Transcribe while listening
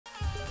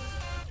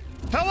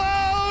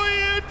Hello,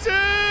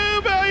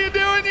 YouTube! How you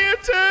doing,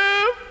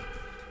 YouTube?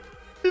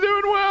 You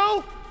doing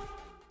well?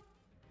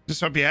 Just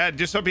hope you had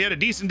a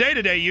decent day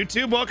today,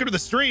 YouTube. Welcome to the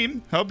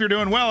stream. Hope you're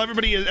doing well.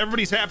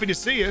 Everybody's happy to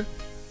see you.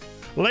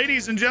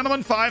 Ladies and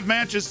gentlemen, 5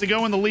 matches to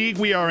go in the league.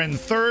 We are in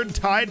third,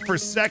 tied for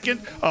second,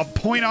 a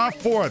point off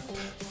fourth,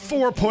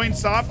 4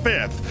 points off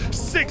fifth,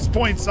 6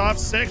 points off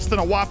sixth,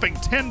 and a whopping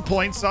 10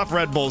 points off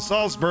Red Bull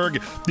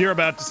Salzburg. You're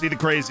about to see the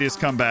craziest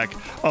comeback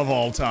of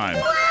all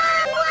time.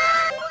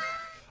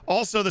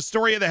 Also, the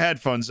story of the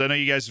headphones. I know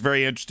you guys are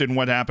very interested in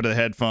what happened to the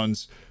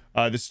headphones.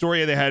 The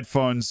story of the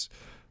headphones.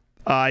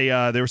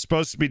 They were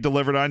supposed to be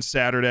delivered on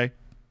Saturday.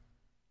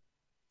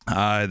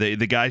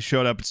 The guy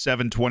showed up at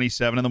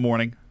 7:27 in the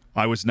morning.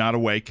 I was not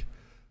awake.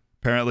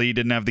 Apparently, he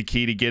didn't have the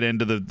key to get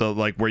into the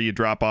like where you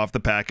drop off the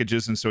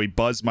packages, and so he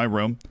buzzed my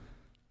room.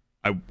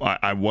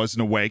 I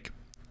wasn't awake,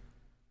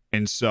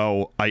 and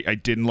so I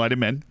didn't let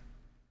him in.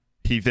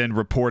 He then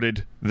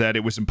reported that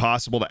it was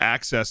impossible to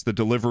access the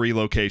delivery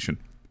location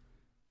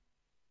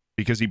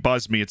because he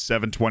buzzed me at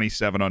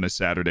 7:27 on a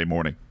Saturday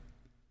morning.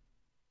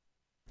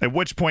 At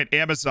which point,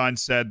 Amazon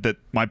said that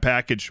my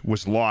package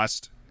was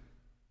lost.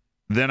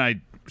 Then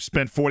I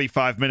spent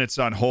 45 minutes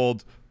on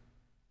hold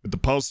with the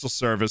Postal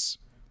Service,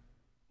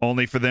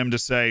 only for them to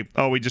say,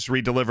 oh, we just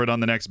redelivered on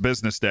the next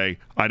business day.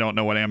 I don't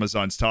know what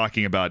Amazon's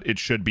talking about. It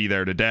should be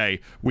there today.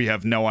 We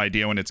have no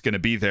idea when it's going to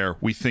be there.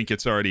 We think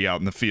it's already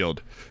out in the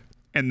field.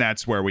 And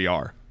that's where we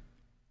are.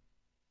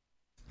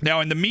 Now,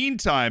 in the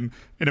meantime,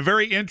 in a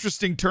very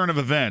interesting turn of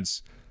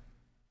events,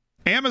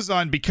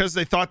 Amazon, because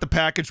they thought the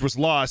package was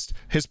lost,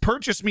 has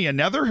purchased me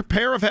another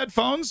pair of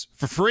headphones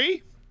for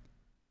free.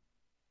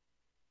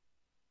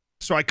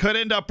 So I could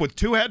end up with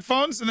 2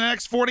 headphones in the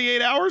next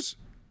 48 hours.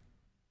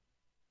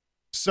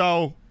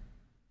 So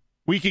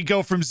we could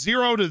go from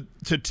 0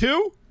 to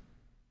 2.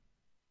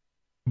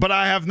 But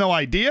I have no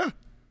idea.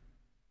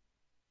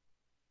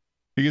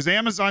 Because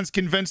Amazon's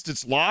convinced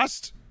it's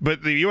lost,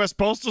 but the U.S.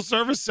 Postal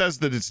Service says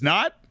that it's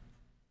not.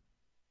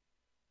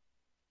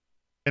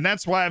 And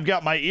that's why I've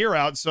got my ear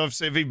out. So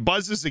if he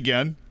buzzes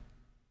again,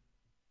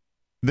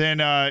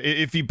 then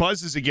if he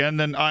buzzes again,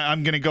 then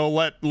I'm going to go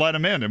let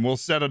him in and we'll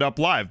set it up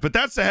live. But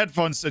that's the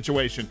headphone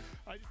situation.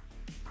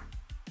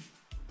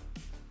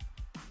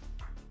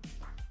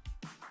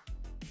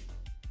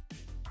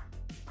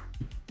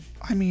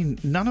 I mean,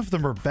 none of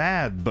them are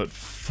bad, but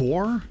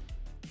 4?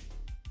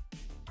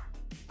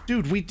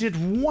 Dude, we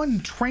did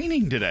 1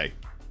 training today.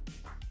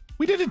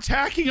 We did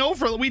attacking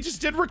over. We just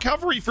did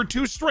recovery for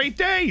 2 straight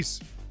days.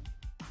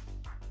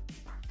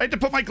 I had to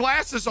put my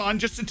glasses on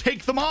just to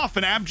take them off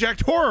in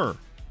abject horror.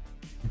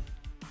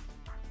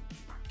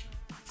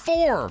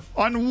 4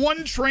 on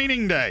 1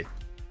 training day.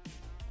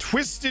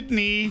 Twisted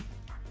knee,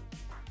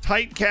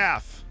 tight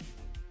calf.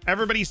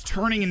 Everybody's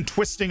turning and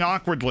twisting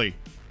awkwardly.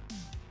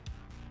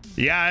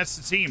 Yeah, that's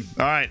the team.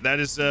 All right,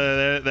 that's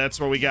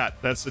what we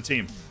got. That's the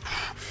team.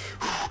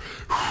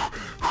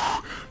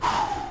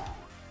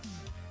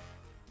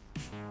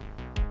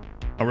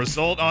 A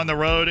result on the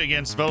road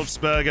against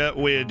Wolfsberger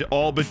would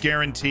all but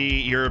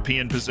guarantee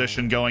European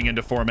position going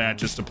into 4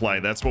 matches to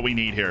play. That's what we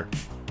need here.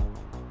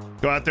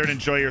 Go out there and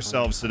enjoy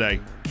yourselves today.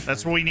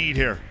 That's what we need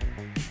here.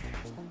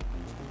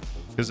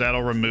 Because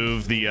that'll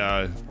remove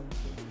the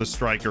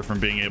striker from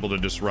being able to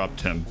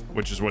disrupt him,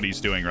 which is what he's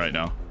doing right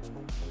now.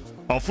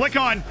 Oh, flick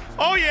on.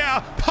 Oh, yeah.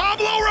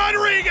 Pablo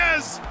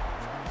Rodriguez.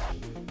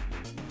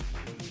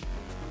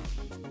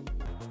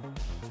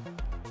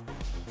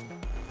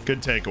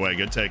 Good takeaway.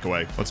 Good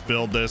takeaway. Let's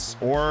build this,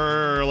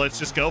 or let's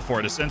just go for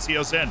it.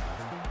 Asensio's in.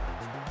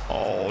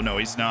 Oh, no,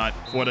 he's not.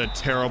 What a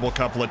terrible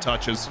couple of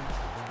touches.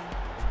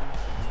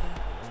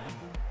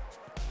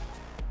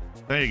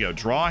 There you go.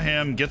 Draw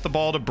him. Get the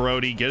ball to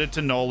Brody. Get it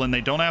to Nolan.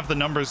 They don't have the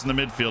numbers in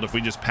the midfield if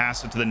we just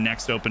pass it to the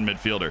next open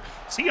midfielder.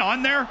 Is he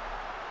on there?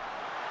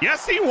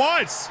 Yes, he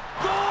was.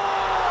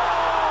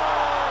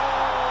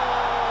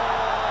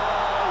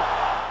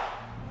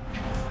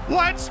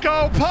 Let's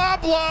go,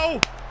 Pablo.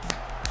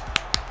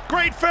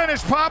 Great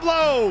finish,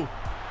 Pablo.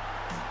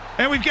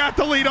 And we've got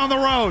the lead on the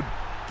road.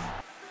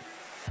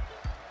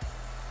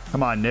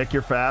 Come on, Nick,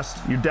 you're fast.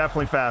 You're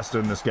definitely faster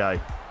than this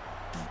guy.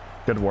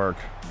 Good work.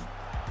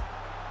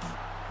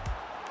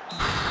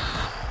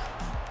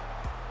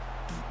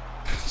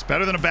 It's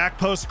better than a back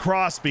post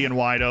cross being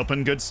wide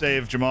open. Good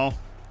save, Jamal.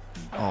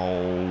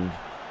 Oh,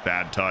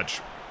 bad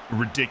touch.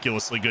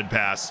 Ridiculously good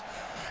pass.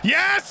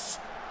 Yes!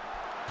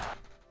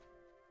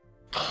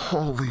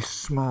 Holy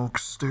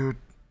smokes, dude.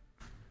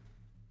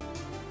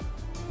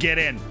 Get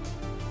in.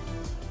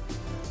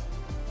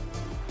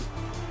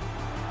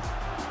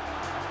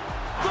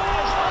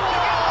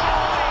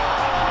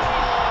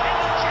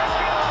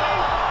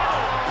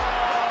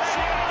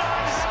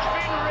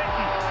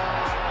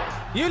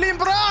 Julian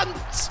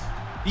Brandt!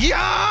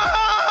 Yeah!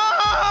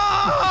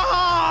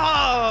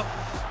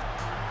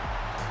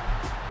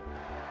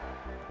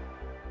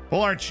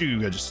 Well, aren't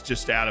you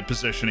just out of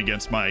position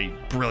against my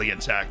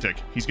brilliant tactic?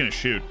 He's gonna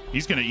shoot.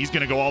 He's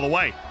gonna go all the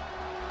way.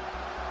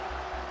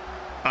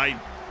 For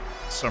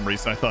some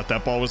reason I thought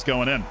that ball was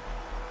going in.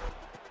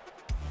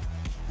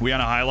 We on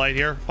a highlight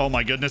here? Oh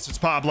my goodness, it's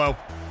Pablo.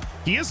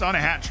 He is on a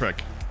hat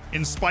trick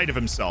in spite of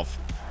himself.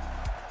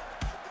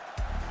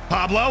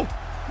 Pablo,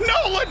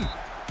 Nolan.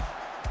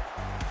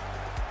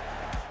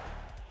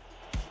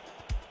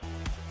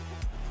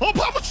 Oh,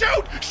 Pablo,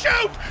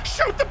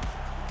 shoot the.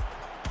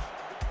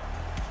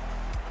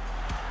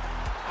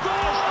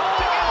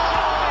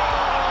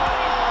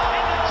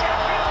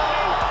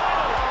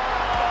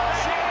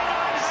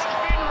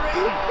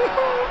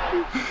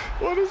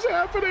 What is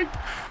happening?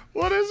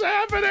 What is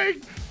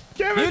happening?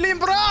 Kevin. Julian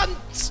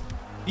Brandt!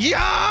 Yeah!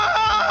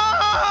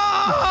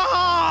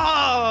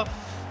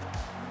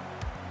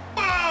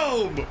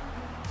 Boom!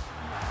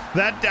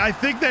 That, I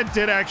think that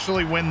did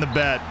actually win the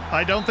bet.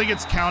 I don't think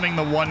it's counting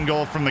the 1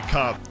 goal from the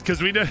cup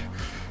because we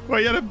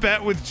had a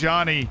bet with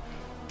Johnny,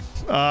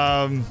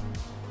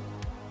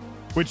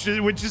 which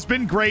has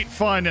been great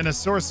fun and a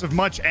source of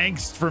much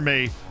angst for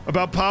me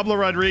about Pablo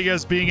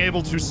Rodriguez being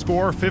able to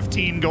score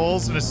 15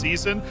 goals in a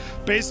season.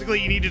 Basically,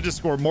 he needed to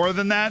score more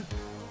than that.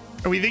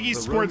 And we think he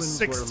scored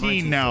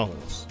 16 now.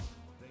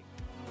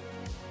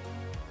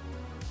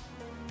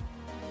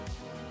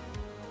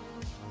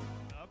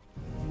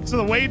 So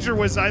the wager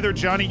was either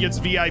Johnny gets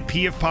VIP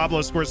if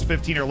Pablo scores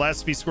 15 or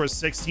less. If he scores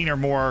 16 or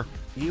more,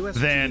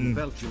 then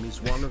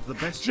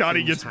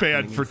Johnny gets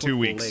banned for 2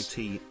 weeks.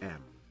 ATM.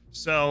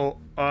 So,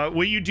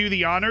 will you do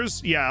the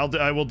honors? Yeah,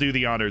 I will do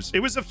the honors. It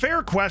was a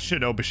fair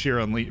question. Oh,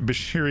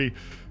 Bashiri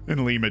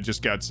and Lima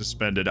just got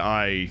suspended.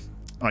 I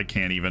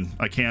can't even.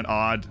 I can't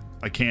odd.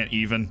 I can't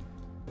even.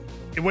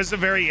 It was a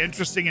very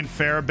interesting and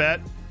fair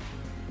bet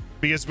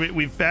because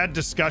we've had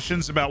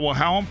discussions about, well,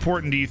 how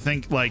important do you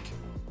think, like,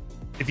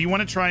 if you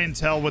want to try and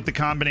tell what the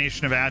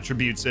combination of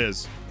attributes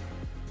is,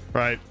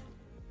 right?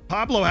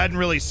 Pablo hadn't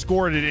really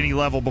scored at any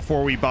level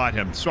before we bought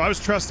him, so I was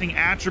trusting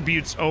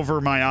attributes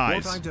over my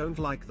eyes. What I don't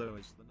like, though,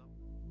 is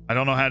I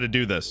don't know how to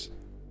do this.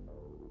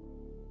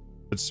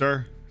 But,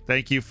 sir,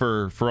 thank you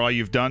for all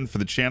you've done for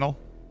the channel,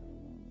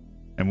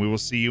 and we will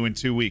see you in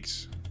 2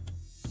 weeks.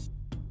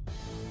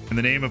 In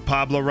the name of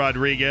Pablo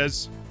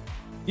Rodriguez.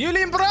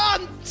 Julian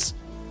Brandt!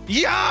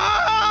 Yeah!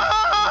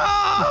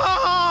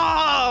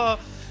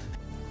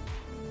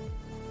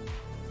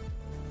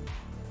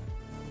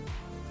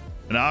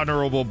 An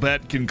honorable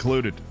bet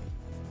concluded.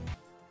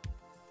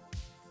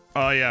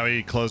 Oh, yeah,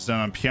 we closed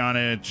down on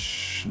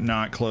Pjanic.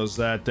 Not close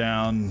that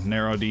down.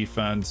 Narrow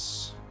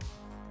defense.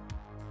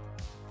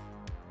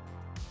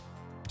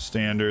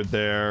 Standard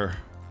there.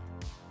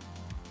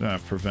 Don't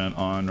have prevent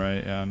on,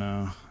 right? Yeah,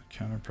 no.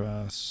 Counter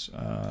press.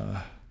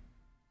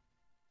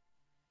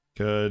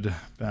 Good.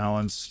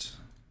 Balanced.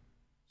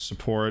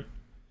 Support.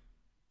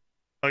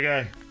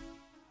 Okay.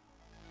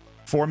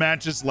 4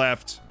 matches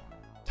left.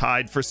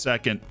 Tied for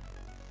second.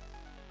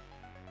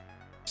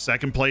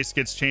 Second place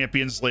gets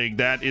Champions League.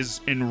 That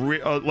is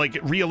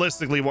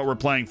realistically what we're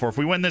playing for. If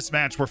we win this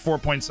match, we're 4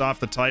 points off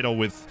the title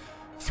with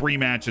 3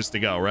 matches to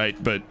go, right?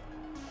 But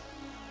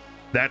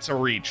that's a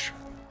reach.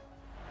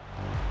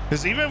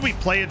 Because even if we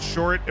play it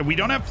short, we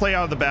don't have play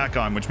out of the back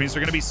on, which means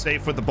they're going to be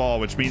safe with the ball,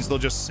 which means they'll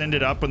just send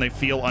it up when they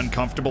feel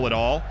uncomfortable at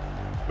all,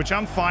 which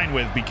I'm fine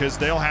with because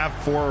they'll have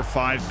 4 or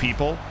 5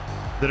 people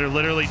that are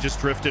literally just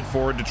drifted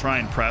forward to try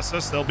and press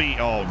us. They'll be,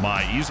 oh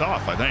my, he's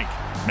off, I think.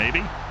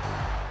 Maybe.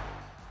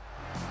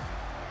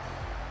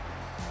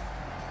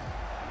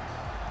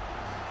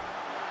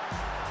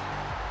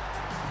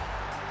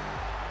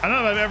 I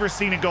don't know if I've ever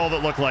seen a goal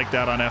that looked like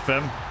that on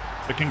FM,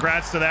 but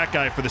congrats to that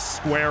guy for the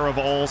square of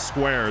all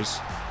squares.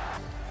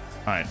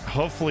 All right,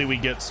 hopefully we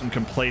get some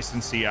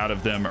complacency out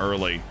of them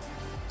early.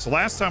 So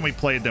last time we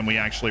played them, we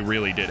actually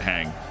really did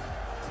hang.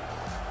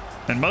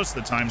 And most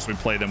of the times we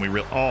play them, we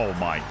really... Oh,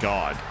 my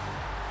God.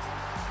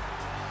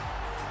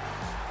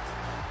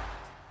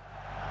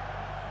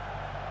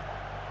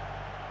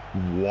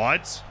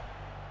 What?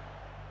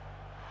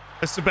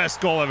 That's the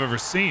best goal I've ever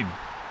seen.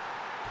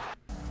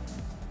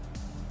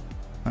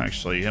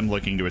 Actually, him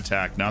looking to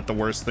attack, not the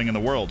worst thing in the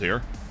world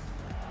here.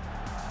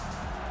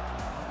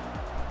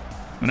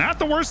 Not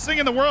the worst thing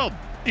in the world.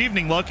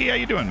 Evening, Lucky. How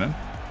you doing, man?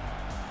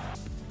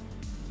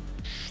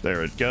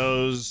 There it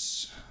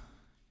goes.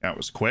 That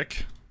was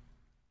quick.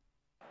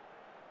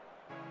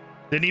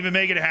 Didn't even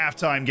make it at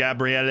halftime,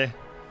 Gabriele.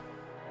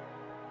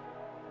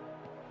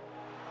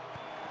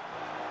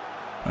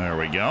 There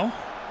we go.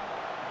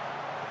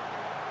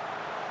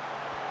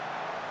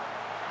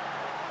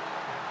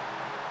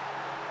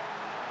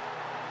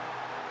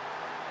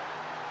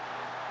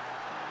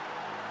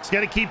 Got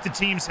to keep the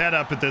team's head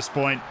up at this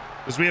point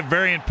because we have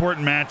very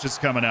important matches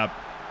coming up.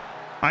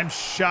 I'm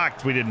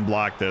shocked we didn't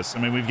block this. I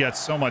mean, we've got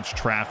so much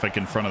traffic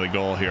in front of the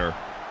goal here.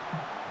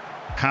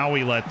 How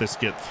we let this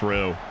get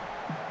through.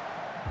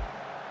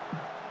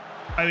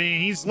 I mean,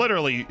 he's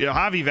literally...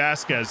 Javi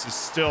Vasquez is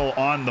still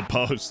on the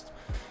post.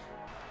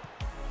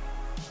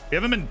 We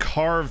haven't been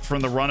carved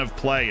from the run of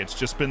play. It's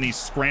just been these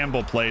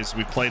scramble plays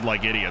we've played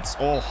like idiots.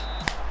 Oh.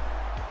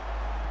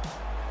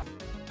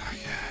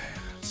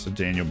 So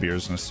Daniel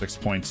Beers in a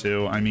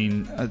 6.2. I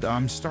mean,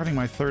 I'm starting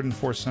my 3rd and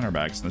 4th center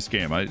backs in this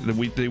game.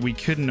 We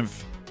couldn't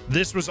have...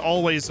 This was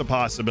always a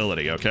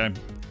possibility, okay?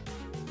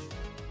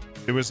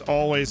 It was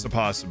always a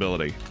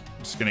possibility.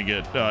 Just gonna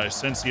get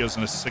Sensio's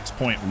in a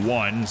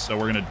 6.1, so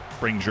we're gonna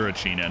bring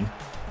Jurachin in.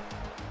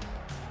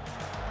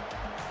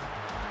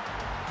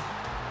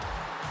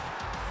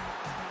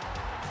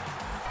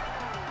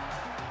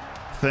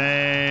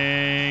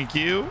 Thank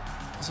you.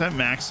 Is that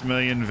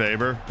Maximilian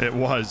Weber? It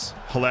was.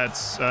 Well,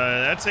 that's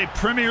a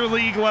Premier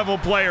League level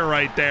player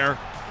right there.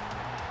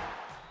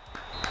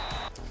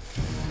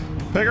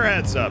 Pick our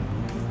heads up.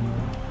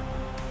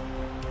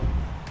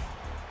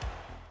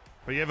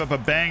 We gave up a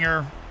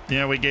banger. You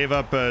know, we gave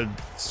up a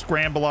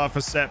scramble off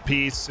a set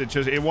piece.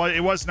 It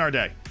wasn't our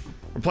day.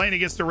 We're playing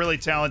against a really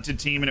talented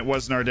team, and it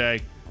wasn't our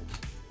day.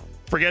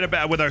 Forget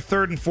about with our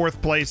third and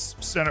fourth place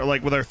center,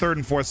 like with our third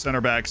and fourth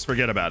center backs.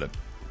 Forget about it.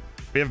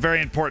 We have a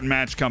very important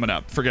match coming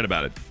up. Forget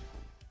about it.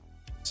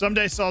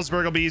 Someday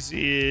Salzburg will be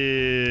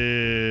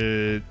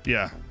easy.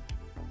 Yeah.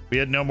 We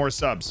had no more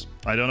subs.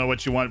 I don't know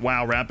what you want.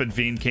 Wow, Rapid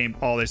Veen came.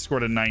 Oh, they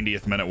scored a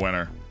 90th minute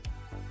winner.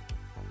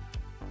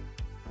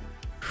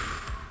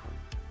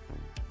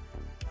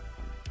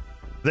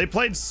 They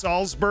played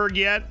Salzburg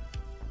yet?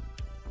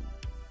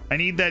 I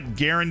need that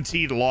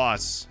guaranteed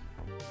loss.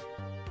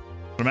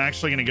 I'm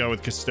actually going to go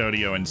with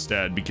Custodio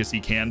instead because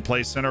he can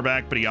play center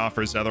back, but he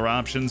offers other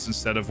options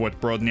instead of what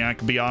Brodniak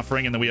could be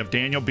offering. And then we have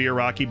Daniel Beer,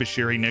 Rocky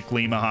Bashiri, Nick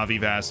Lima, Javi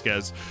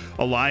Vasquez,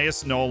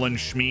 Elias Nolan,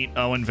 Schmidt,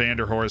 Owen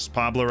Vanderhorst,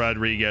 Pablo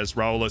Rodriguez,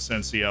 Raul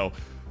Asensio.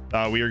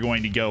 We are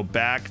going to go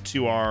back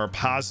to our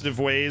positive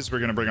ways. We're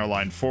going to bring our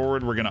line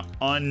forward. We're going to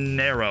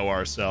unnarrow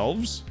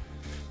ourselves.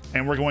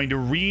 And we're going to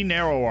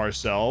re-narrow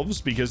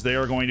ourselves because they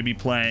are going to be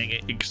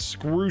playing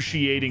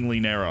excruciatingly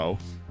narrow.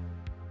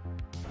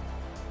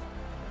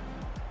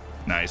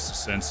 Nice,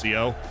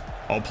 Asensio.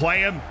 Oh, play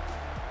him.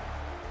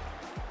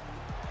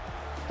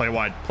 Play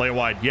wide, play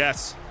wide.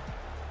 Yes.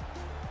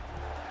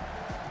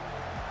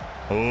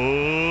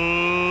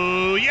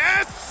 Oh,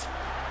 yes!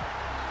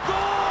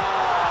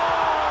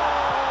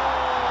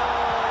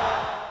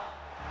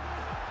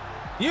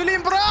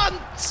 Julian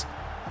Brandt!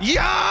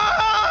 Ja!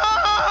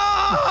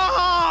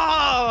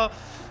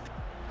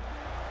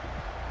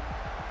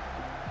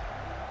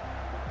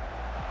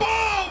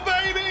 Ball,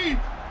 baby!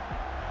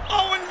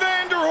 Owen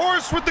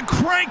Vanderhorst with the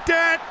crank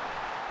that.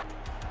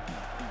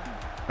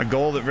 A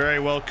goal that very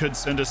well could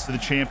send us to the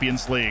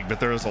Champions League,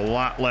 but there is a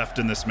lot left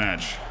in this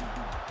match.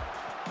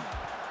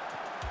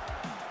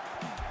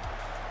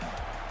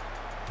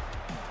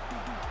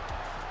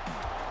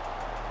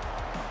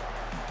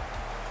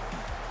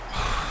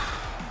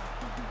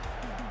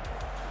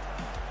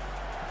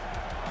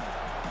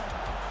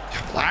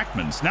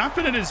 Blackman's not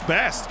been at his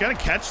best. Got to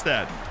catch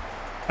that.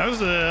 That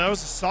was a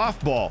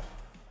softball.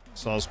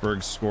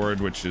 Salzburg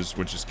scored, which is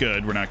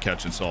good. We're not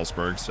catching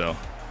Salzburg, so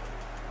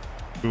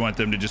we want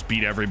them to just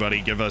beat everybody,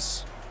 give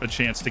us a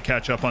chance to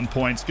catch up on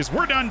points because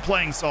we're done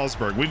playing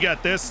Salzburg. We've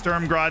got this,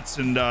 Sturm Graz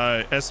and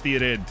SV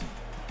Red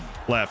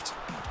left.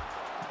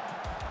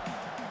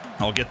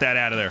 I'll get that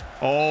out of there.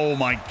 Oh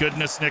my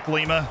goodness, Nick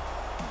Lima.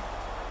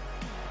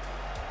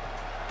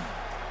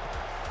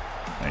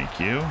 Thank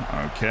you.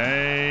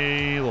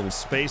 Okay, a little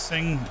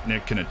spacing.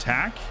 Nick can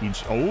attack.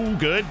 Oh,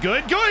 good.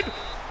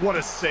 What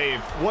a save.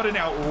 What an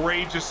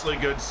outrageously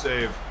good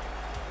save.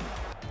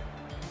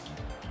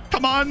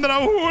 Come on,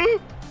 Raul.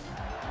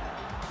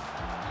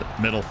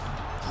 Middle.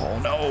 Oh,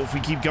 no. If we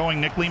keep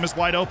going, Nick Lima's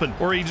wide open.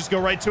 Or you just go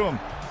right to him.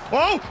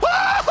 Oh!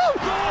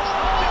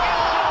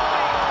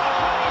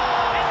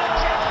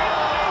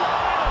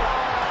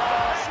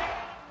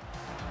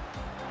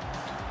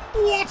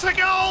 What a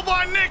goal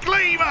by Nick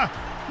Lima!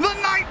 The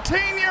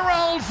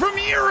 19-year-old from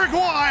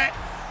Uruguay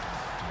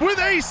with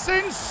a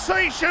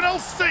sensational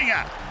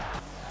stinger.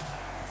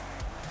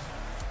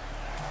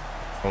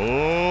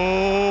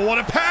 Oh, what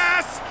a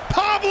pass!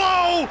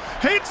 Pablo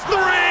hits 3!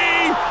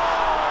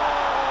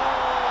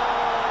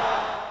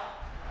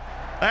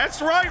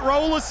 That's right,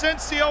 Raul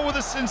Asensio with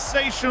a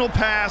sensational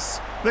pass.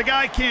 The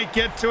guy can't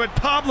get to it.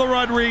 Pablo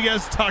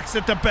Rodriguez tucks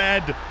it to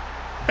bed,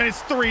 and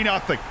it's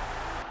 3-0.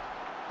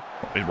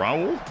 Hey,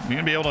 Raul, you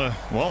gonna be able to?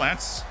 Well,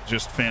 that's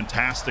just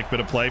fantastic bit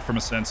of play from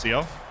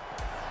Asensio.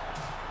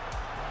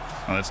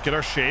 Let's get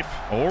our shape,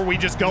 or we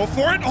just go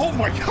for it. Oh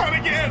my God!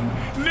 Again,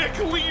 Nick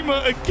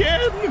Lima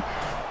again.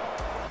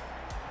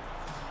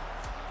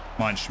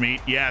 Come on, Schmidt.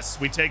 Yes,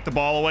 we take the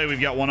ball away.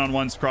 We've got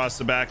one-on-ones across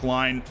the back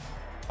line.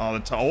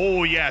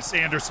 Oh yes,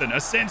 Anderson,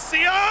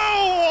 Asensio.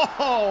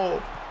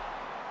 Oh!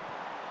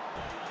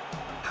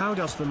 How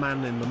does the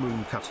man in the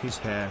moon cut his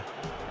hair?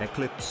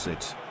 Eclipse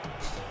it.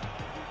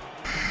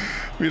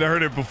 We'd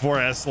heard it before,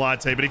 S.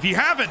 Latte, but if you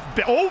haven't,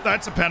 oh,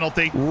 that's a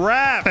penalty.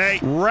 Ref. Hey,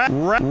 ref.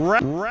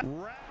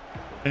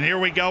 And here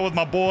we go with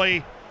my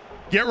boy.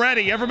 Get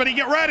ready, everybody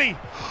get ready.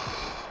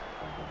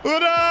 Oh,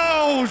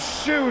 no,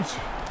 shoot.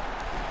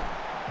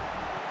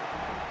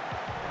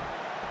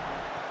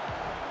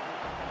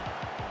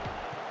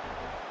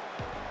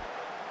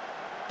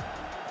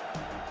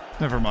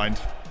 Never mind.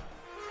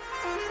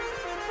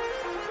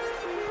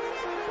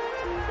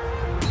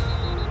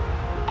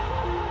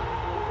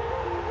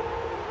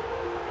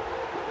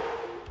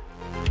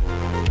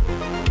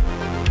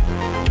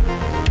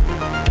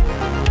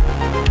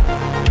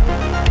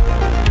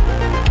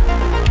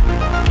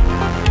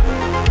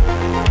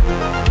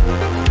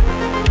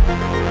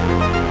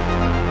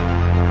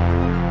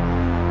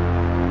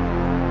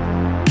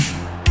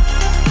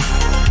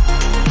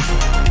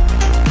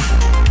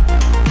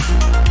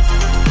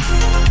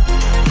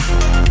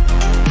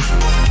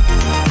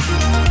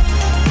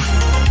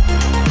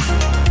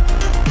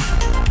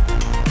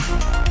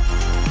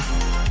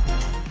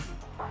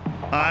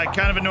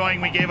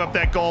 annoying we gave up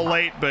that goal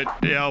late, but,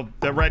 you know,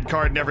 the red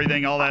card and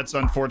everything, all that's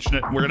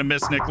unfortunate. We're going to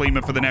miss Nick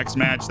Lima for the next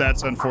match.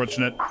 That's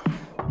unfortunate.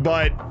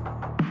 But,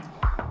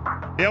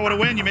 yeah, what a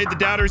win. You made the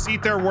doubters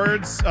eat their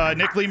words.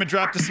 Nick Lima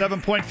dropped to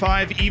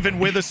 7.5, even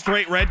with a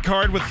straight red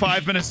card with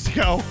 5 minutes to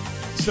go.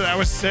 So that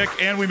was sick.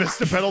 And we missed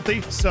a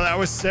penalty, so that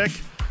was sick.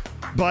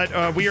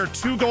 But we are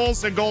 2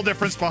 goals and goal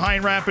difference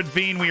behind Rapid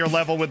Wien. We are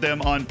level with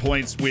them on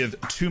points with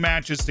 2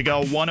 matches to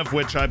go, one of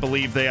which I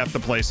believe they have to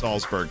play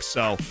Salzburg.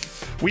 So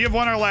we have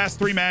won our last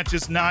 3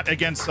 matches, not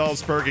against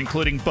Salzburg,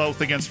 including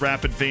both against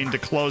Rapid Wien, to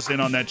close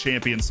in on that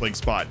Champions League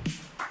spot.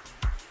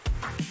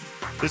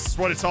 This is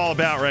what it's all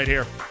about right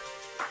here.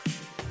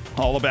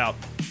 All about.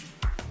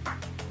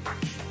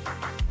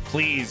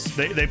 Please,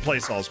 they play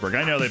Salzburg.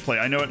 I know they play.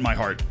 I know it in my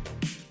heart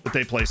that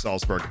they play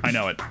Salzburg. I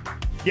know it.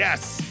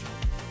 Yes.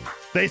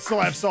 They still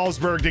have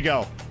Salzburg to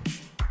go.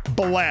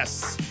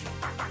 Bless.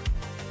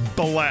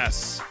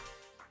 Bless.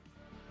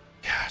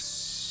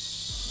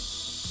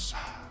 Yes.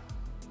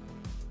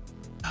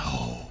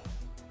 No.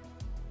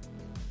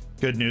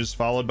 Good news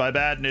followed by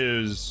bad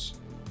news.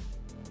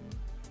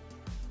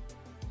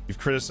 You've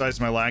criticized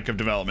my lack of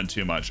development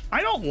too much.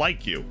 I don't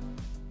like you.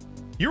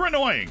 You're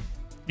annoying.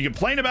 You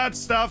complain about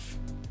stuff.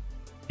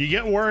 You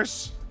get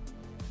worse.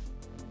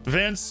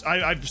 Vince,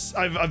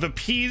 I've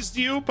appeased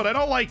you, but I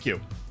don't like you.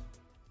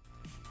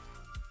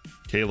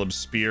 Caleb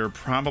Spear,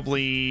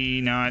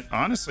 probably not.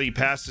 Honestly, he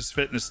passed his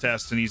fitness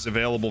test and he's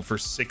available for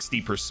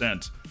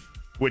 60%,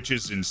 which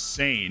is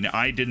insane.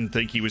 I didn't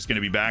think he was going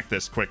to be back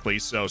this quickly,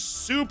 so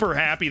super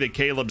happy that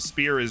Caleb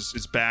Spear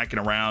is back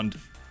and around.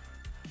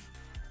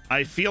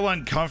 I feel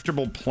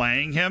uncomfortable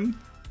playing him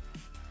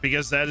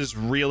because that is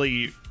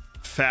really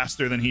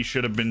faster than he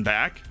should have been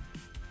back.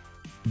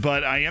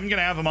 But I am going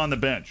to have him on the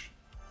bench.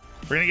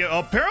 We're going to get...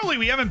 apparently,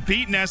 we haven't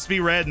beaten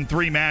SV Red in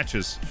 3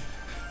 matches.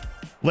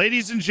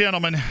 Ladies and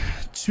gentlemen,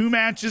 2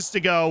 matches to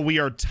go. We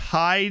are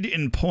tied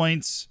in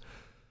points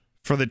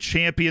for the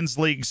Champions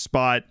League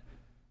spot.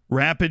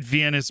 Rapid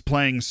Wien is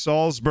playing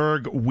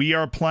Salzburg. We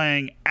are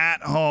playing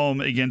at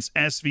home against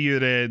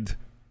SV Red.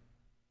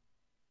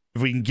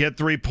 If we can get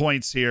 3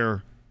 points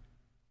here,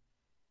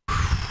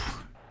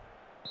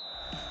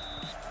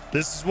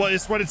 this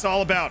is what it's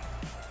all about.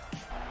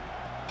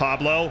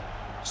 Pablo,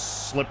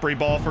 slippery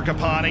ball for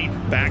Capani.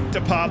 Back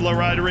to Pablo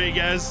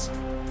Rodriguez.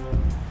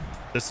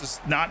 This is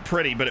not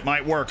pretty, but it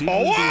might work.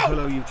 Oh, wow!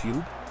 Hello,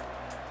 YouTube.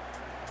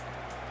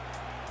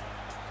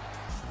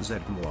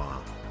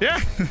 Zedmoir. Yeah.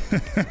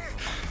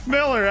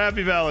 Miller,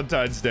 happy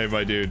Valentine's Day,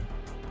 my dude.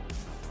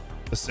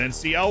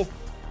 Asensio.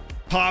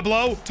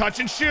 Pablo, touch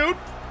and shoot.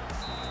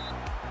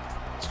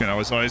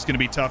 It's always going to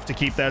be tough to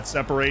keep that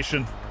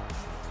separation.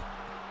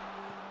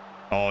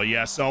 Oh,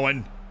 yes,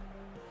 Owen.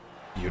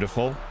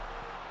 Beautiful.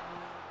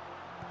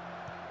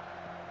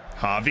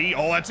 Javi.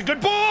 Oh, that's a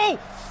good ball.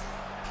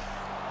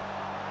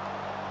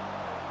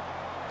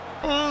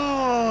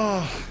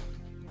 Oh.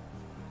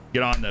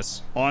 Get on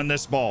this. On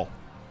this ball.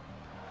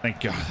 Thank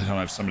God they don't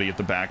have somebody at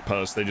the back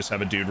post. They just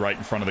have a dude right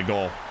in front of the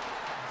goal.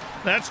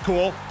 That's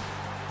cool.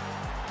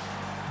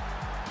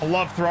 I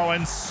love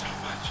throwing so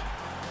much.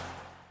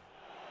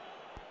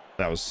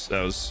 That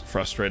was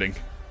frustrating.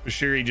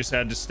 Bashiri just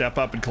had to step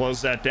up and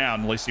close that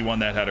down. At least he won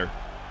that header.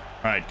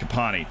 All right,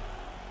 Capani.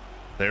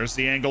 There's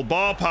the angled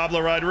ball.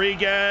 Pablo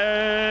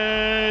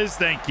Rodriguez.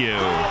 Thank you.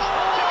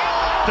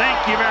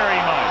 Thank you very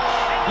much.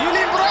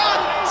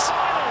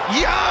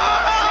 Yeah!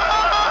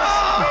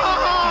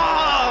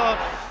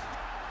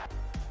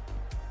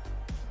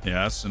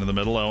 Yes, into the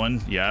middle,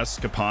 Owen. Yes,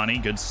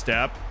 Capani, good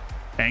step.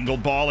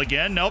 Angled ball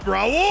again. Nope,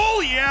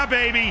 Raul. Yeah,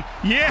 baby.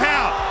 Yeah.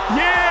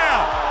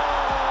 Yeah.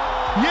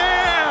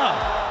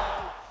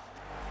 Yeah.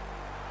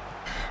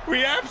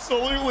 We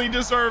absolutely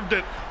deserved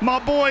it. My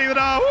boy,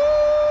 Raul.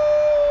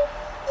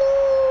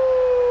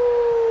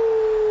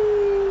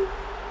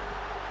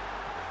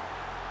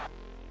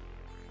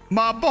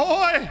 My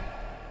boy.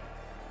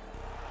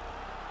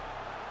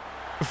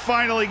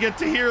 Finally get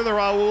to hear the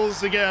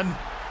Rauls again.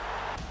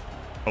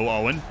 Oh,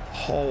 Owen.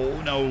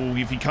 Oh, no.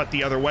 If he cut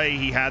the other way,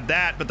 he had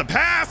that. But the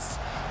pass!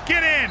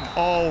 Get in!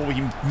 Oh,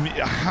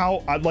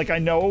 how... Like, I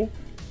know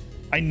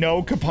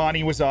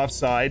Capani was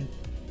offside,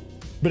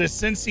 but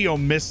Asensio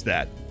missed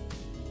that.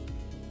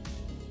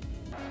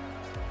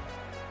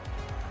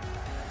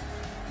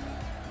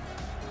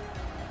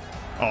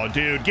 Oh,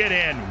 dude, get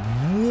in.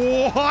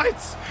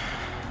 What?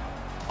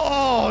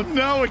 Oh,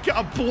 no, it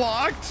got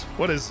blocked.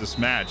 What is this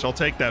match? I'll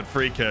take that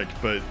free kick,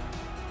 but...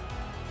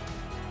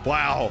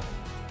 Wow.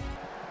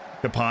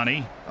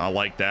 Capani, I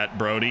like that.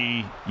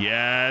 Brody,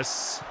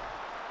 yes.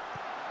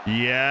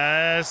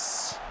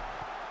 Yes.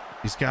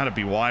 He's got to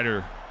be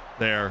wider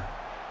there.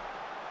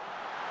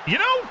 You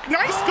know,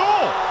 nice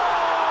goal.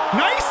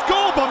 Nice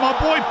goal by my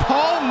boy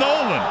Paul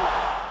Nolan.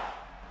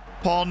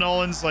 Paul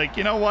Nolan's like,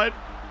 you know what?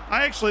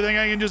 I actually think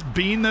I can just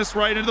beam this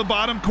right into the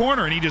bottom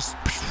corner. And he just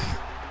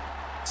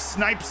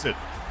snipes it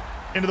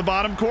into the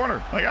bottom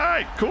corner. Like, all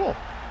right, cool.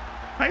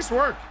 Nice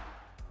work.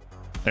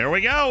 There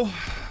we go.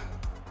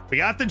 We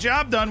got the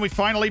job done. We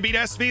finally beat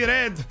SV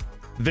Red.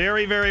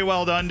 Very, very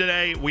well done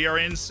today. We are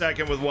in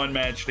second with 1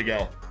 match to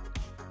go.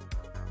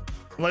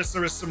 Unless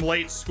there was some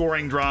late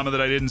scoring drama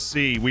that I didn't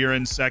see, we are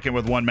in second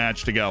with 1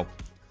 match to go.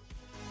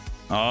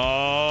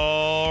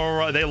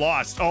 Oh, they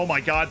lost. Oh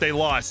my God, they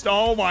lost.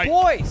 Oh my.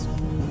 Boys!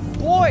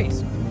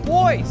 Boys!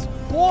 Boys!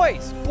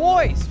 Boys!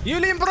 Boys!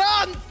 Julian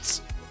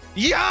Brandt!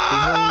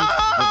 Behold,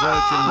 a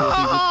virgin will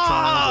be with child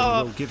Yeah!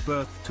 and will give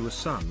birth to a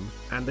son,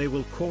 and they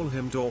will call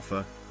him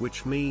Dorfer,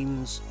 which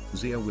means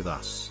Zia with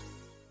us.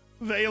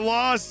 They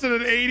lost in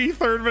an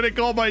 83rd minute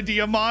goal by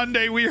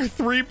Diamande. We are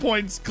 3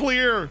 points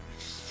clear.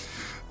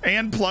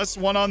 And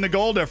 +1 on the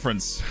goal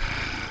difference.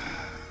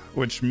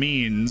 Which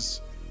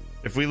means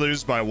if we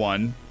lose by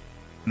 1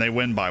 and they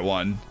win by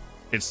 1,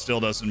 it still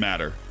doesn't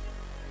matter.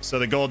 So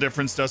the goal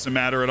difference doesn't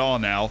matter at all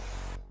now.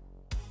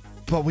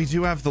 But we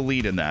do have the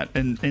lead in that.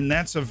 And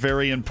that's a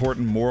very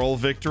important moral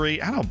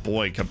victory. Oh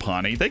boy,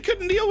 Capani. They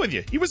couldn't deal with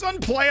you. He was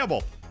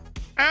unplayable.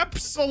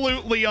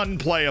 Absolutely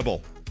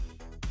unplayable.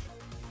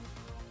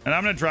 And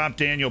I'm going to drop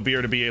Daniel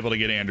Beer to be able to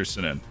get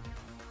Anderson in.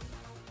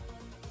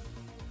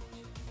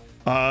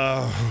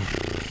 Now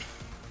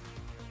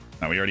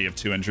we already have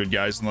 2 injured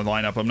guys in the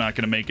lineup. I'm not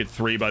going to make it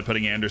 3 by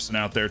putting Anderson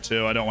out there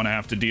too. I don't want to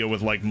have to deal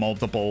with like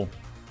multiple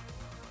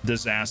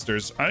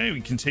disasters.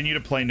 I continue to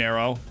play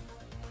narrow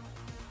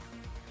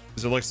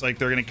because it looks like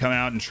they're going to come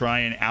out and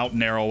try and out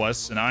narrow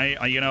us. And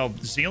I you know,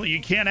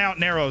 you can't out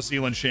narrow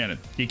Zealand Shannon.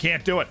 You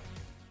can't do it.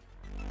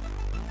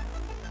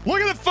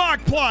 Look at the Fog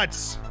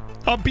Plots.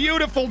 A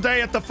beautiful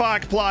day at the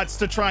Fog Plots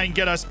to try and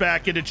get us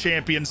back into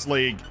Champions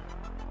League.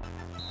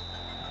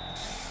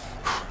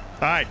 All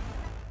right.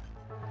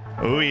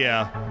 Oh,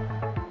 yeah.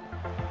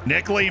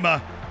 Nick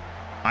Lima.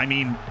 I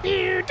mean, was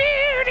it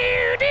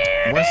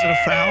a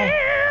foul?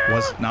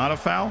 Was it not a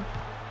foul?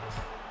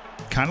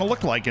 Kind of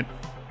looked like it.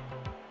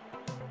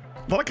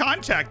 A lot of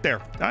contact there.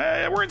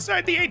 We're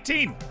inside the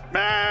 18.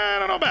 I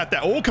don't know about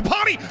that. Oh,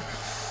 Capani.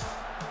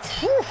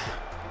 Whew.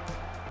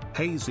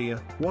 Hey Zia,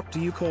 what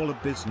do you call a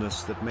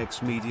business that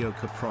makes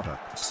mediocre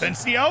products?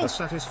 Sensio? A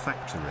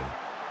satisfactory.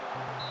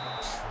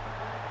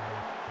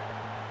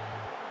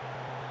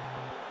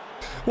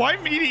 Why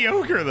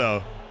mediocre,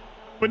 though?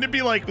 Wouldn't it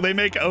be like they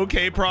make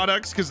okay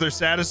products because they're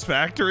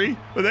satisfactory?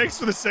 But thanks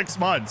for the 6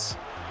 months.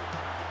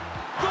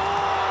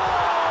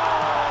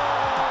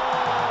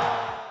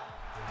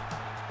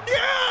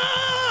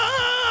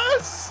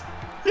 Yes!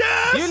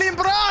 Yes! Julian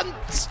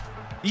Brandt!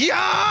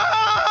 Yeah!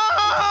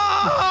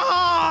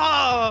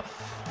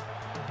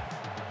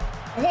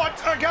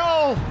 What a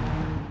goal!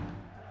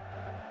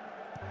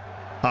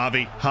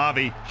 Javi.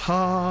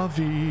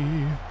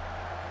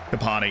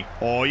 Capani.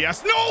 Oh,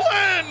 yes.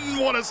 Nolan!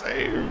 What a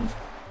save.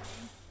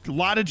 A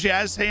lot of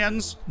jazz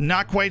hands.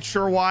 Not quite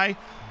sure why.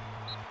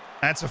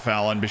 That's a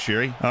foul on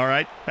Bashiri. All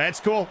right. That's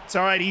cool. It's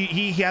all right.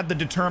 He had the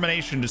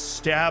determination to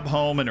stab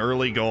home an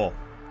early goal.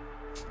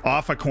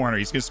 Off a corner.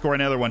 He's going to score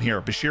another one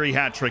here. Bashiri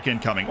hat trick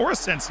incoming. Or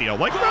Asensio.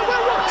 Like, that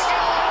works.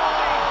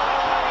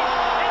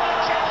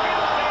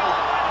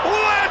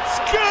 Let's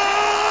go!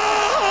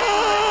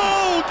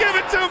 Give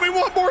it to me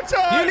one more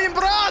time. Julian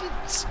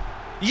Brandt!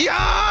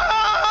 Yeah!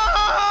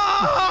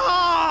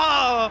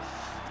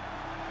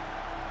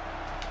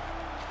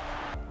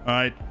 All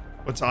right,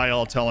 what's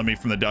IL telling me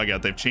from the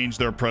dugout? They've changed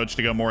their approach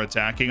to go more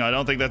attacking. I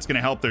don't think that's going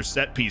to help their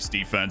set piece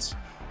defense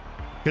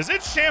because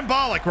it's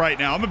shambolic right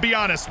now. I'm going to be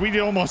honest. We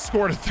almost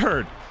scored a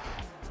third.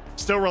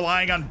 Still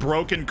relying on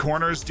broken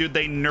corners. Dude,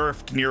 they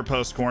nerfed near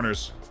post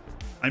corners.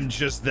 I'm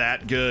just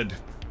that good.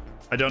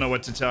 I don't know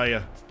what to tell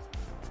you.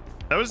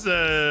 Those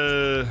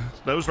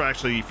were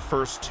actually the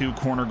first 2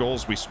 corner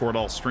goals we scored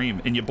all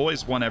stream. And you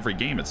boys won every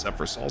game except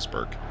for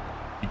Salzburg.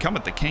 You come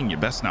at the king, you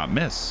best not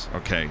miss.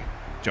 Okay,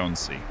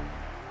 Jonesy.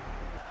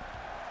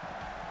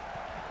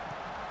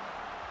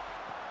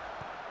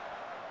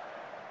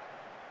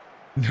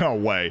 No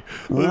way.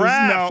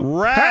 Ref!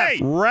 Hey!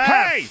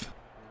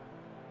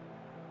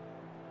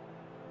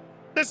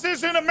 This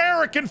isn't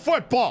American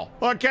football,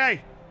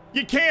 okay?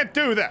 You can't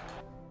do that.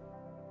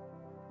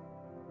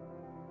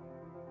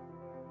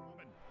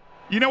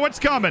 You know what's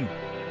coming.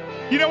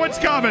 You know what's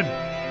coming.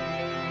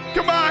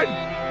 Come on.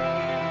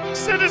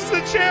 Send us to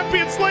the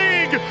Champions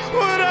League.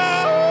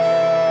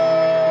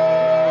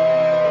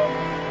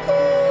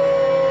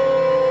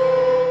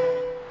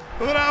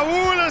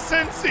 Raul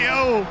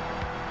Asensio.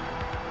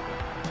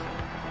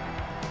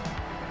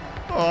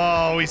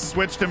 Oh, we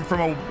switched him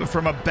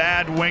from a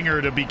bad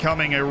winger to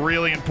becoming a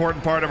really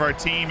important part of our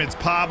team. It's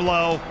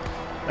Pablo.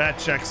 That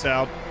checks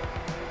out.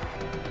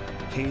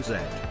 KZ.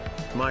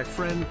 My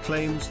friend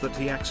claims that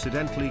he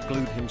accidentally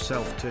glued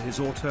himself to his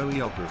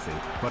autobiography,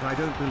 but I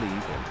don't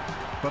believe him.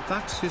 But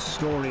that's his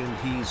story and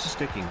he's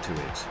sticking to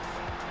it.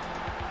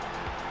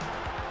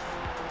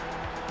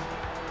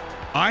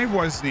 I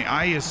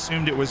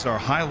assumed it was our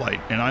highlight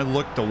and I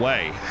looked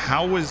away.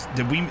 Was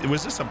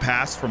this a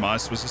pass from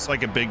us? Was this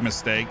like a big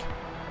mistake?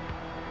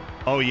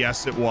 Oh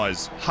yes, it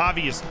was.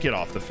 Javi, get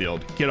off the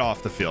field. Get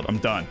off the field. I'm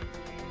done.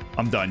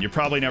 You're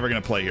probably never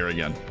gonna play here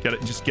again.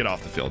 Just get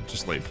off the field.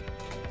 Just leave.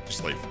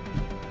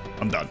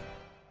 I'm done.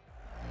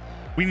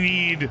 We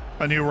need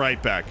a new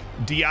right back.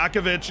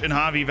 Diakovic and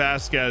Javi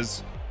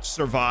Vasquez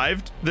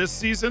survived this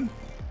season,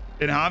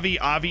 and Javi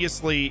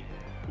obviously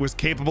was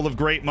capable of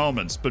great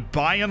moments, but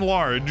by and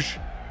large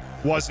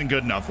wasn't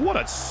good enough. What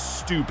a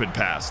stupid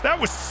pass. That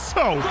was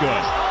so good.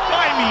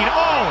 I mean,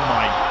 oh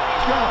my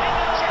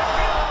God.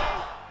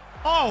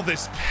 Oh,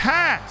 this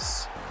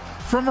pass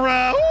from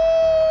Raul.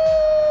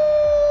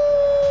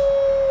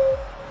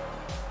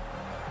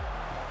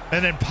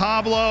 And then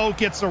Pablo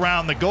gets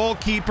around the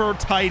goalkeeper.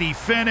 Tidy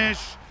finish.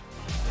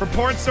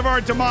 Reports of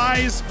our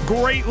demise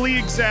greatly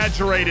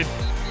exaggerated.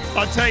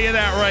 I'll tell you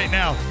that right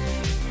now.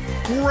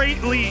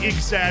 Greatly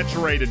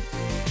exaggerated.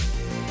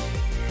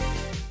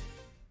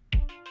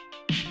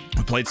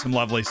 We played some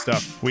lovely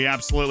stuff. We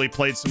absolutely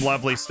played some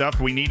lovely stuff.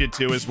 We needed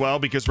to as well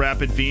because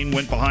Rapid Wien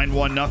went behind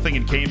 1-0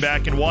 and came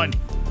back and won.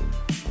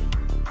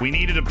 We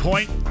needed a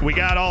point. We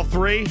got all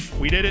three.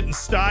 We did it in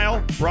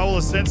style. Raul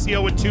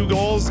Asensio with 2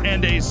 goals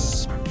and a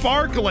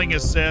sparkling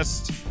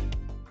assist.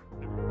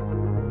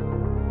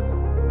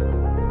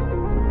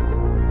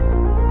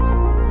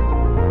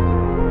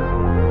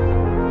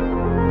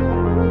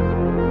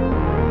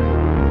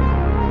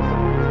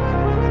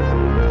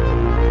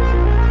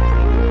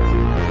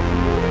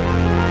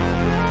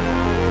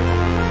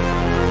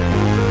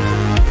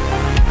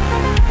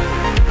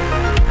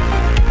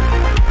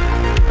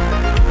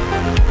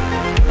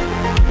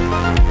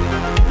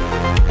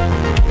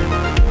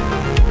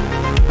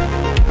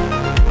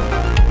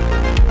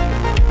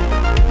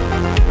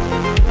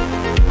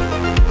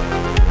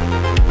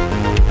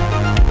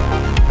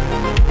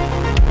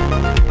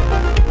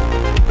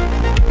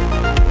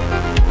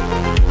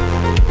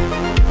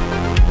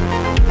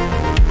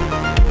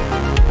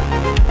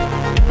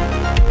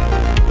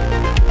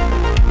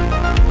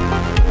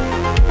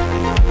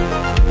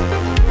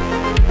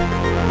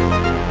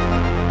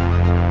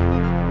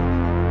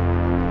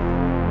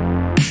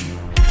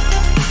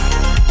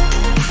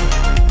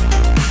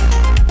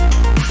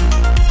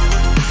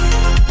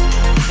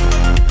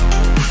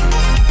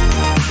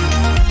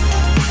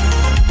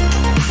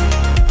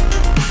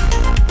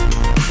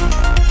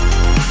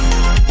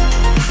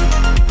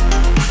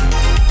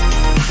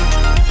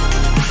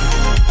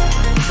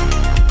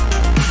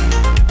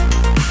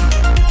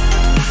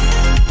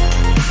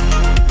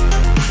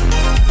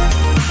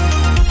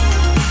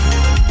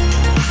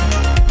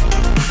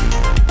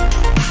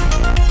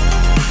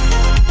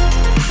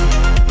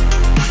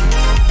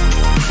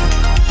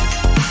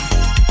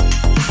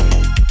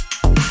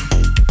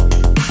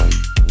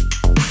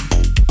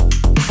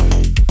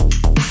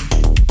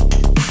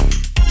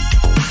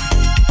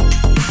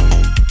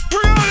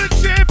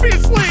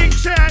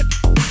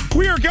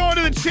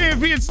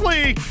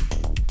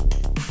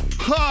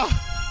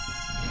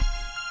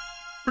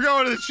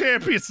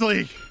 Champions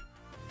League.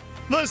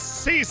 The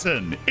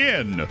season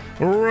in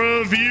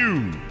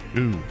review.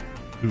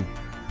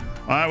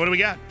 All right, what do we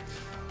got?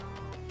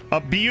 A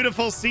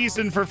beautiful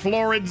season for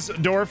Florence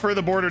Dorfer.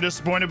 The board are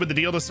disappointed with the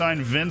deal to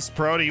sign Vince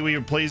Prodi. We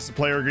were pleased the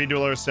player agreed to a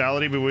lower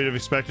salary, but we would have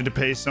expected to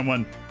pay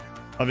someone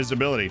of his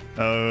ability.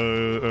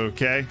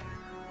 Okay.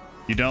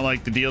 You don't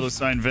like the deal to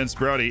sign Vince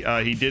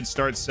Prodi. He did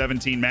start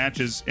 17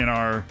 matches in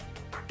our...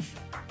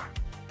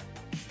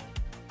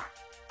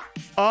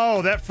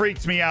 Oh, that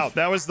freaked me out.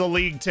 That was the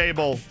league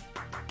table.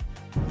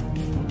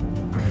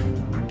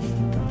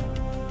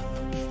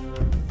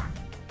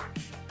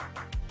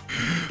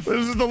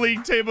 This is the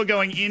league table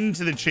going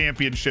into the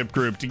championship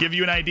group to give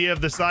you an idea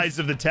of the size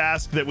of the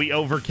task that we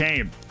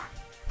overcame.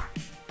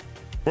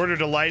 Board are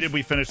delighted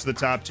we finished the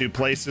top 2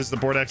 places. The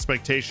board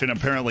expectation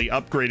apparently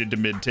upgraded to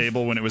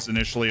mid-table when it was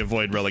initially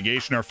avoid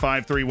relegation. Our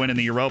 5-3 win in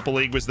the Europa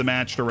League was the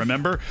match to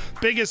remember.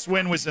 Biggest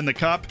win was in the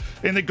Cup.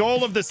 And the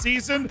goal of the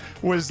season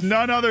was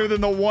none other than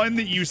the one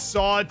that you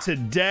saw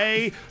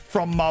today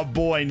from my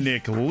boy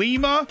Nick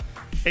Lima.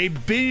 A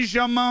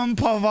Benjamin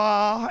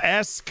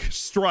Pavard-esque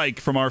strike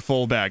from our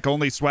fullback.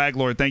 Only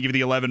Swaglord, thank you for the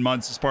 11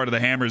 months as part of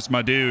the Hammers,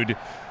 my dude.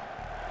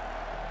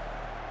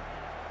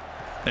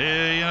 You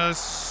know,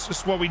 it's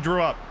just what we drew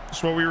up.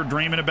 It's what we were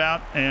dreaming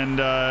about, and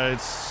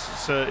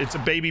it's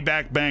a baby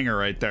back banger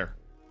right there.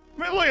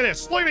 I mean, look at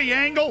this. Look at the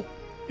angle.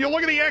 You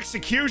look at the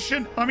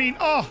execution. I mean,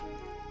 oh,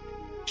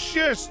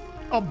 just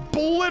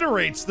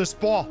obliterates this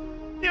ball.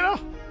 You know,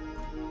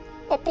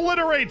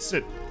 obliterates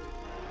it.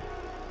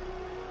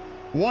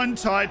 One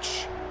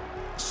touch,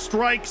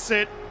 strikes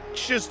it.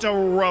 Just a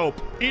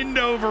rope, end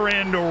over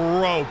end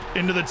rope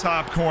into the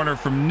top corner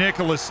from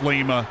Nicholas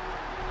Lima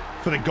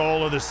for the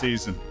goal of the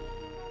season.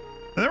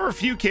 There were a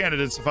few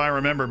candidates, if I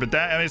remember, but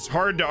that, I mean, it's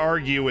hard to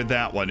argue with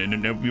that one.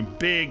 And a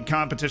big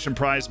competition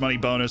prize money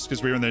bonus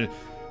because we were in the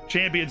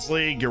Champions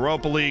League,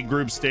 Europa League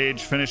group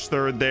stage, finished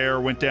 3rd there,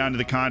 went down to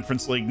the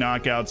Conference League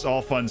knockouts,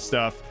 all fun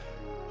stuff.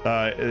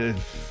 So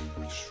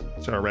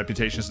our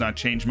reputation has not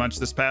changed much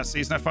this past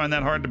season. I find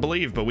that hard to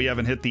believe, but we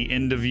haven't hit the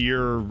end of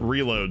year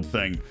reload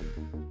thing.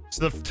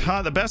 So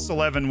the best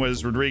 11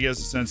 was Rodriguez,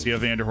 Asensio,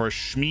 Vanderhorst,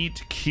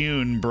 Schmidt,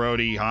 Kuhn,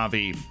 Brody,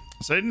 Javi.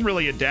 So I didn't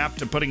really adapt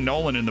to putting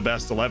Nolan in the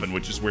best 11,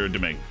 which is weird to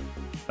me.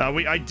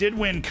 I did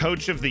win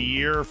Coach of the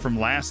Year from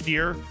last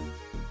year.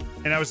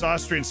 And I was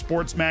Austrian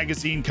Sports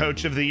Magazine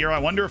Coach of the Year. I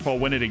wonder if I'll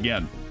win it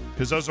again,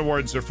 because those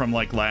awards are from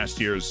like last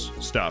year's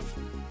stuff.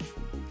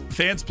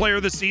 Fans Player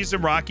of the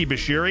Season, Rocky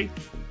Bashiri.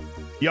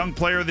 Young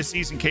Player of the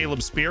Season,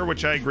 Caleb Spear,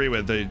 which I agree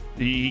with.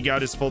 He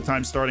got his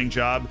full-time starting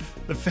job.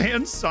 The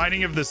fans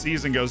signing of the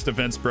season goes to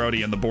Vince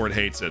Brody, and the board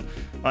hates it.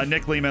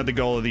 Nick Lima had the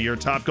goal of the year.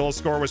 Top goal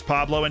scorer was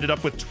Pablo. Ended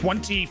up with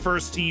 20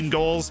 first-team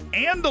goals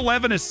and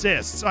 11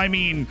 assists. I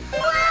mean,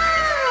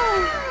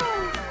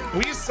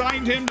 we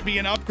signed him to be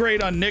an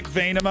upgrade on Nick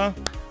Vainema,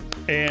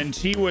 and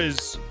he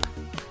was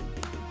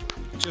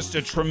just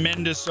a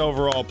tremendous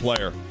overall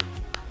player.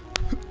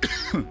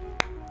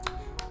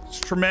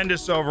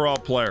 Tremendous overall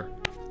player.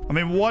 I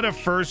mean, what a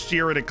first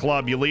year at a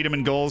club. You lead him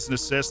in goals and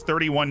assists,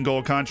 31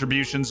 goal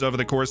contributions over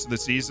the course of the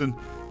season.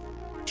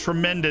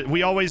 Tremendous.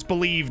 We always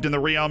believed in the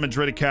Real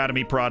Madrid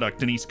Academy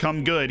product, and he's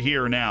come good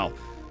here now.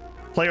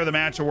 Player of the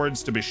Match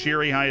awards to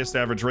Bashiri. Highest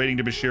average rating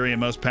to Bashiri and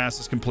most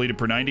passes completed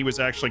per 90 was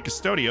actually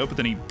Custodio, but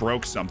then he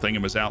broke something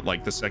and was out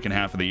like the second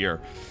half of the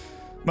year.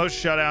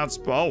 Most shutouts.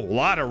 Oh, a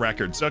lot of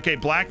records. Okay,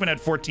 Blackman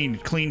had 14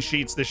 clean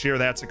sheets this year.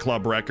 That's a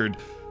club record.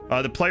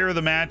 The Player of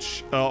the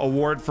Match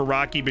award for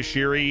Rocky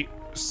Bashiri,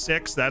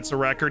 6. That's a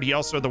record. He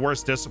also had the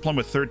worst discipline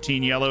with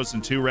 13 yellows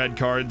and 2 red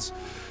cards.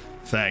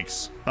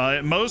 Thanks.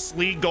 Most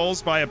league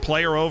goals by a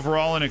player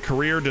overall in a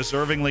career,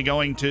 deservingly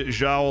going to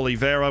João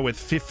Oliveira with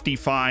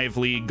 55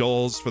 league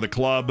goals for the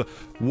club.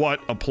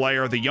 What a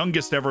player. The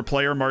youngest ever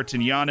player,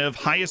 Martin Yanev.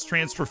 Highest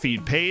transfer fee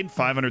paid,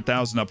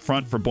 $500,000 up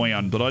front for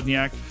Bojan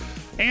Brodnjak.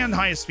 And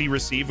highest fee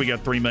received, we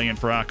got $3 million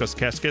for Akos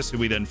Keskis, who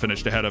we then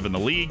finished ahead of in the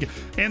league.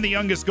 And the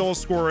youngest goal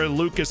scorer,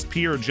 Lucas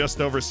Peer, just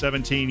over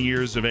 17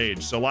 years of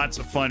age. So lots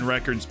of fun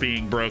records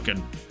being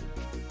broken.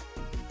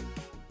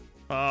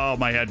 Oh,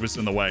 my head was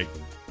in the way.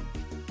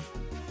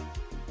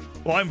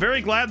 Well, I'm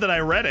very glad that I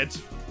read it.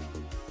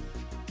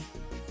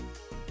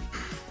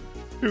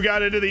 Who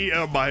got into the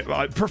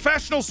my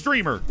professional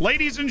streamer,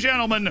 ladies and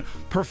gentlemen,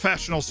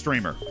 professional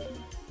streamer.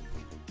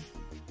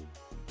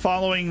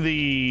 Following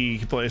the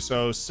play,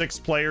 so 6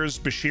 players,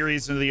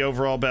 Bashiri's into the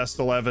overall best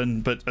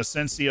 11, but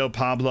Asensio,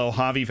 Pablo,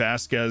 Javi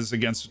Vasquez,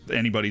 against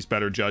anybody's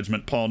better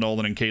judgment, Paul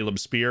Nolan and Caleb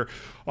Spear,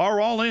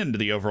 are all into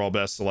the overall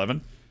best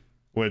 11,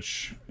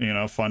 which, you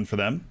know, fun for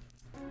them.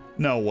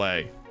 No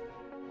way.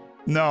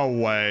 No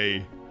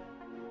way.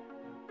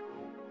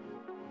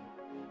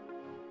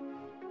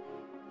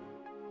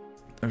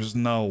 There's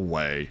no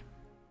way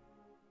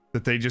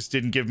that they just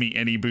didn't give me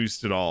any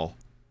boost at all.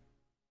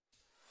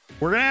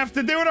 We're gonna have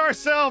to do it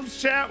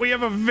ourselves, chat. We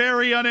have a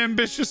very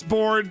unambitious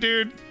board,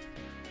 dude.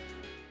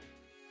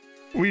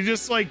 We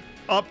just like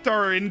upped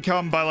our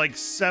income by like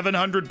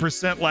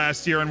 700%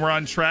 last year, and we're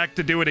on track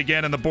to do it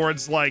again. And the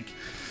board's like,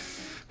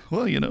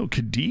 well, you know,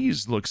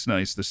 Cadiz looks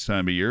nice this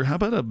time of year. How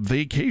about a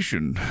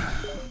vacation?